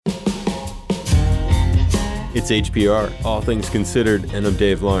It's HPR, All Things Considered, and I'm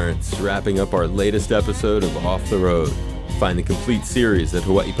Dave Lawrence, wrapping up our latest episode of Off the Road. Find the complete series at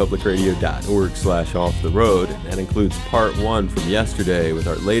hawaiipublicradio.org/off the road, and that includes part 1 from yesterday with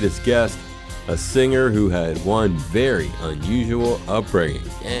our latest guest, a singer who had one very unusual upbringing.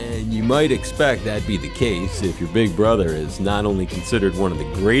 And you might expect that'd be the case if your big brother is not only considered one of the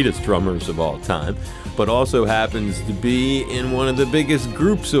greatest drummers of all time, but also happens to be in one of the biggest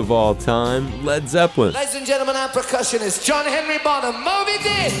groups of all time, Led Zeppelin. Ladies and gentlemen, our percussionist, John Henry Bonham. Moby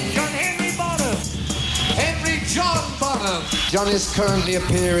Dick! John Henry Bonham! Henry John Bonham! John is currently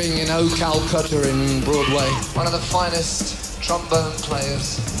appearing in Oh Calcutta in Broadway. One of the finest trombone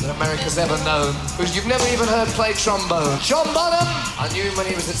players that America's ever known. Who you've never even heard play trombone. John Bonham! I knew him when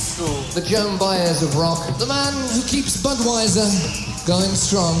he was at school. The Joan Baez of rock. The man who keeps Budweiser going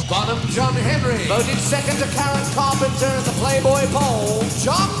strong. Bonham John Henry, voted second to Karen Carpenter in the Playboy poll.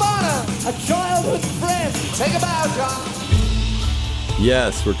 John Bonham, a childhood friend. Take a bow, John.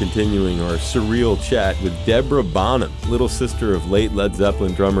 Yes, we're continuing our surreal chat with Deborah Bonham, little sister of late Led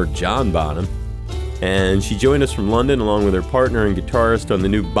Zeppelin drummer John Bonham. And she joined us from London along with her partner and guitarist on the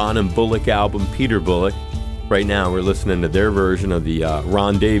new Bonham Bullock album, Peter Bullock. Right now, we're listening to their version of the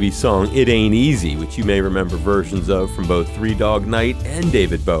Ron Davies song, It Ain't Easy, which you may remember versions of from both Three Dog Night and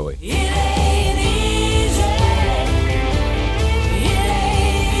David Bowie. It ain't easy. It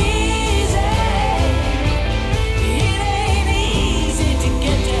ain't easy. It ain't easy to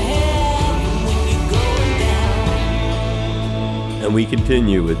get to heaven when you're going down. And we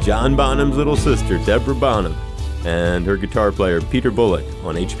continue with John Bonham's little sister, Deborah Bonham, and her guitar player, Peter Bullock,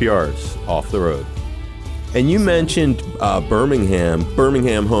 on HPR's Off the Road. And you mentioned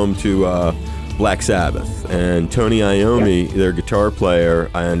Birmingham home to Black Sabbath. And Tony Iommi, their guitar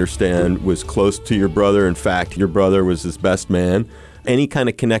player, I understand, was close to your brother. In fact, your brother was his best man. Any kind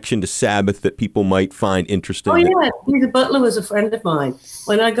of connection to Sabbath that people might find interesting? Oh, yeah. Peter Butler was a friend of mine.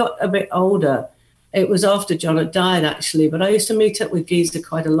 When I got a bit older, it was after John had died, actually, but I used to meet up with Geezer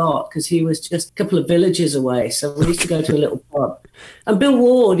quite a lot because he was just a couple of villages away. So we used to go to a little pub. And Bill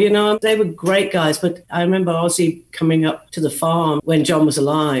Ward, you know, they were great guys. But I remember Ozzy coming up to the farm when John was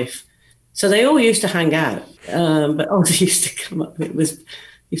alive. So they all used to hang out. But Ozzy used to come up. Used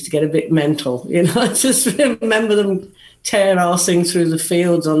to get a bit mental. You know, I just remember them tear-arsing through the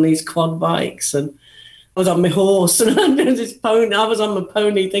fields on these quad bikes. And I was on my horse and I was on my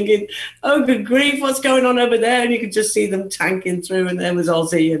pony thinking, oh, good grief, what's going on over there? And you could just see them tanking through, and there was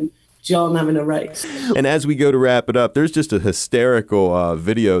Ozzy and John having a race. And as we go to wrap it up, there's just a hysterical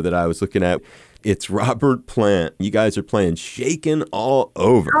video that I was looking at. It's Robert Plant. You guys are playing Shakin' All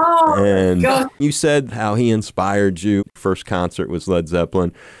Over. Oh, and God. You said how he inspired you. First concert was Led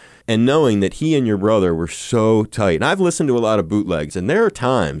Zeppelin. And knowing that he and your brother were so tight. And I've listened to a lot of bootlegs, and there are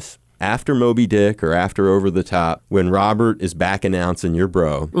times after Moby Dick or after Over the Top, when Robert is back announcing your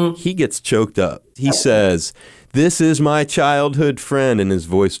bro, he gets choked up. He says, "This is my childhood friend," and his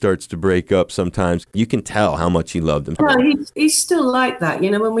voice starts to break up sometimes. You can tell how much he loved him. No, he's still like that.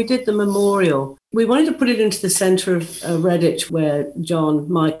 You know, when we did the memorial, we wanted to put it into the centre of Redditch where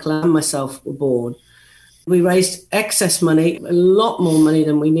John, Michael and myself were born. We raised excess money, a lot more money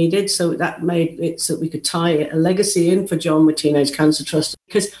than we needed, so that made it so we could tie a legacy in for John with Teenage Cancer Trust.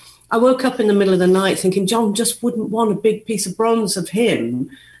 Because I woke up in the middle of the night thinking John just wouldn't want a big piece of bronze of him.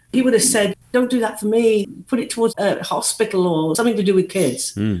 He would have said, don't do that for me. Put it towards a hospital or something to do with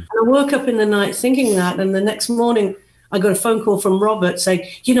kids. And I woke up in the night thinking that. And the next morning, I got a phone call from Robert saying,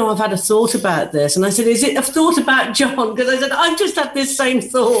 you know, I've had a thought about this. And I said, is it a thought about John? Because I said, I've just had this same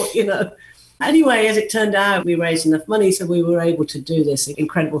thought, you know. Anyway, as it turned out, we raised enough money so we were able to do this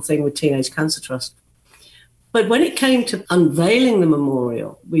incredible thing with Teenage Cancer Trust. But when it came to unveiling the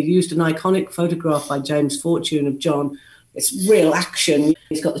memorial, we used an iconic photograph by James Fortune of John. It's real action.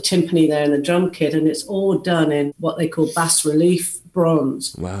 He's got the timpani there and the drum kit, and it's all done in what they call bas relief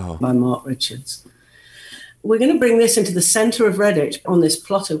bronze. Wow. By Mark Richards. We're going to bring this into the centre of Redditch on this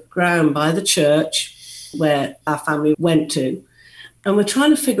plot of ground by the church where our family went to. And we're trying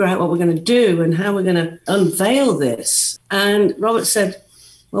to figure out what we're going to do and how we're going to unveil this. And Robert said,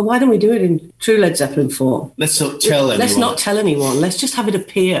 well, why don't we do it in true Led Zeppelin form? Let's not tell anyone. Let's not tell anyone. Let's just have it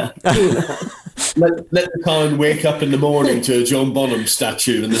appear. You know? Let the town wake up in the morning to a John Bonham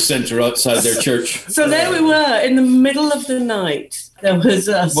statue in the centre outside their church. So there we were in the middle of the night. There was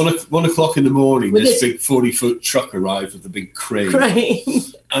us. 1 o'clock in the morning, With this it- big 40-foot truck arrived with a big crane. Crane.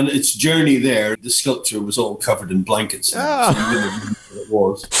 And its journey there, the sculpture was all covered in blankets. So you wouldn't have known what it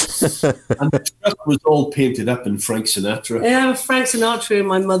was. And the truck was all painted up in Frank Sinatra. Yeah, Frank Sinatra,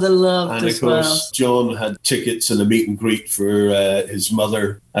 my mother loved And of as course, well. John had tickets and a meet and greet for his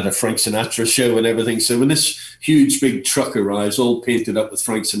mother at a Frank Sinatra show and everything. So when this huge big truck arrives, all painted up with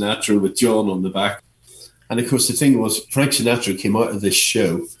Frank Sinatra with John on the back. And of course, the thing was, Frank Sinatra came out of this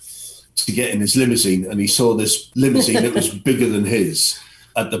show to get in his limousine, and he saw this limousine that was bigger than his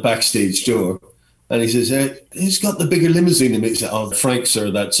at the backstage door. And he says, who's got the bigger limousine? And he said, oh, Frank,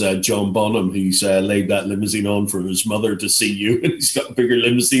 sir, that's John Bonham. He's laid that limousine on for his mother to see you, and he's got a bigger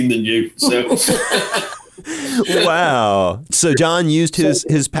limousine than you. So, Wow. So John used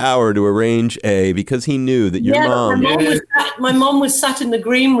his power to arrange because he knew that your mom... My mom was sat in the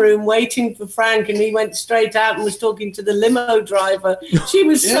green room waiting for Frank, and he went straight out and was talking to the limo driver. She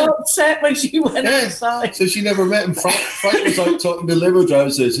was so upset when she went outside. So she never met him. Frank was out talking to the limo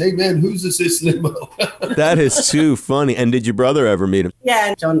driver, says, hey, man, who's this limo? That is too funny. And did your brother ever meet him?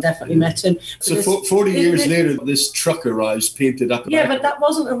 Yeah, John definitely met him. So 40 years later, this truck arrives painted up. Yeah, but that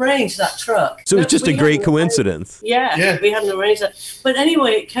wasn't arranged, that truck. So it's just a great coincidence. Yeah, we hadn't arranged that. But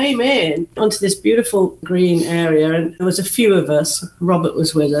anyway, it came in onto this beautiful green area, and there was a few of us. Robert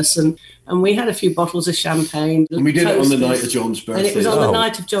was with us, and we had a few bottles of champagne. And we did it on the night of John's birthday. And it was on the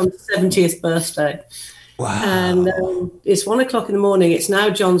night of John's 70th birthday. Wow. And it's 1 o'clock in the morning. It's now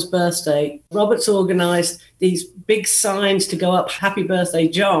John's birthday. Robert's organised these big signs to go up, happy birthday,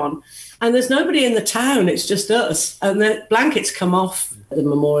 John. And there's nobody in the town. It's just us. And the blankets come off the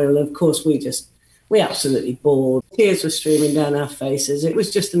memorial. And of course, we absolutely bawled. Tears were streaming down our faces. It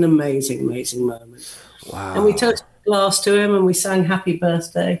was just an amazing, amazing moment. Wow. And we touched a glass to him and we sang happy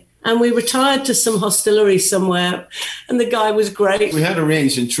birthday. And we retired to some hostelry somewhere, and the guy was great. We had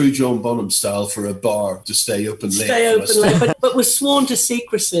arranged in true John Bonham style for a bar to stay open late. But was sworn to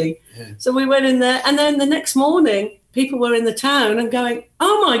secrecy. Yeah. So we went in there, and then the next morning, people were in the town and going,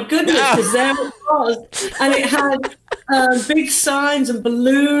 oh my goodness, because there it was. And it had big signs and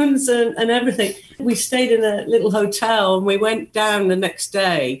balloons and everything. We stayed in a little hotel, and we went down the next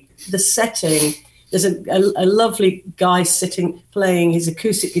day. The setting... There's a lovely guy playing his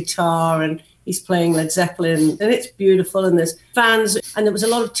acoustic guitar, and he's playing Led Zeppelin, and it's beautiful. And there's fans, and there was a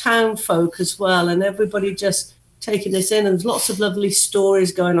lot of town folk as well, and everybody just taking this in. And there's lots of lovely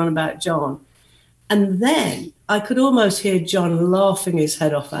stories going on about John. And then I could almost hear John laughing his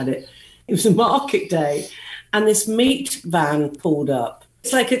head off at it. It was a market day, and this meat van pulled up.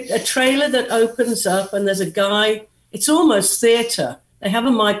 It's like a trailer that opens up, and there's a guy. It's almost theatre. They have a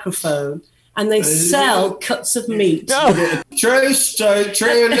microphone. And they sell cuts of meat. Tray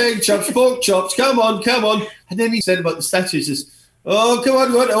and leg chops, pork chops, come on. And then he said about the statue, he says, oh, come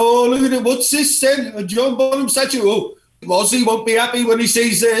on, oh, look at it, what's this then? A John Bonham statue? Oh, Ozzy won't be happy when he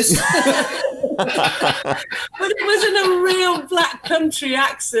sees this. But it was in a real black country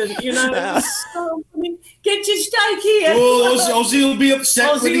accent, you know. It was so funny. Get your steak here. Oh, Ozzy will be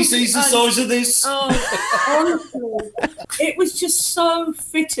upset when he sees the size of this. Oh, honestly. It was just so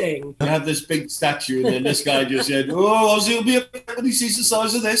fitting. I had this big statue, and then this guy just said, oh, Ozzy will be upset when he sees the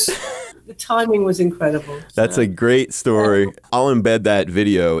size of this. The timing was incredible. That's a great story. I'll embed that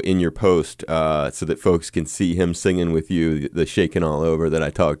video in your post so that folks can see him singing with you, the Shakin' All Over that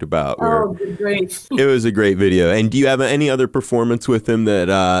I talked about. Oh, great. It was a great video. And do you have any other performance with him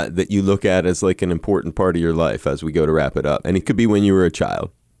that you look at as like an important part of your life as we go to wrap it up? And it could be when you were a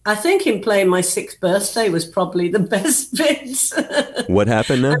child. I think him playing my 6th birthday was probably the best bit. What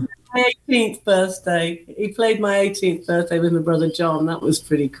happened now? My 18th birthday. He played my 18th birthday with my brother John. That was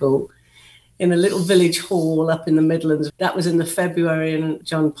pretty cool. In a little village hall up in the Midlands. That was in the February, and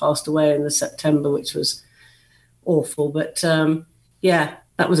John passed away in the September, which was awful. But yeah,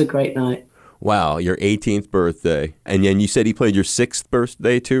 that was a great night. Wow, your 18th birthday. And then you said he played your 6th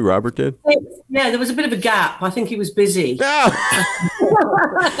birthday too, Robert did? Yeah, there was a bit of a gap. I think he was busy.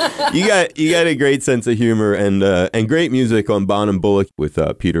 You got a great sense of humor and great music on Bonham Bullock with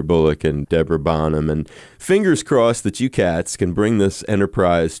Peter Bullock and Deborah Bonham. And fingers crossed that you cats can bring this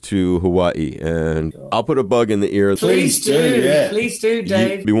enterprise to Hawaii. And I'll put a bug in the ear. Please do. Yeah. Please do,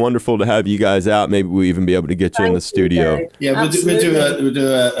 Dave. It'd be wonderful to have you guys out. Maybe we'll even be able to get you in the studio. Dave. Yeah, we'll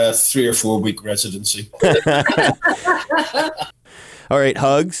do a 3 or 4 week residency. All right,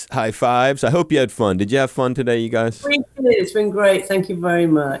 hugs, high fives. I hope you had fun. Did you have fun today, you guys? We did. It's been great. Thank you very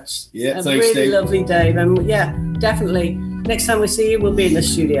much. Yeah, a thanks, really Dave. Lovely, Dave. And yeah, definitely. Next time we see you, we'll be in the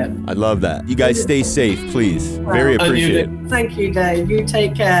studio. I love that. You guys stay safe, please. Very appreciated. Thank you, Dave. You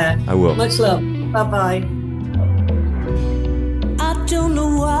take care. I will. Much love. Bye-bye. I don't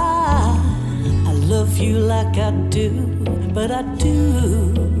know why I love you like I do, but I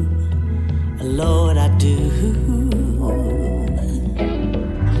do. Lord, I do.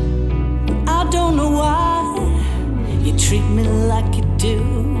 me like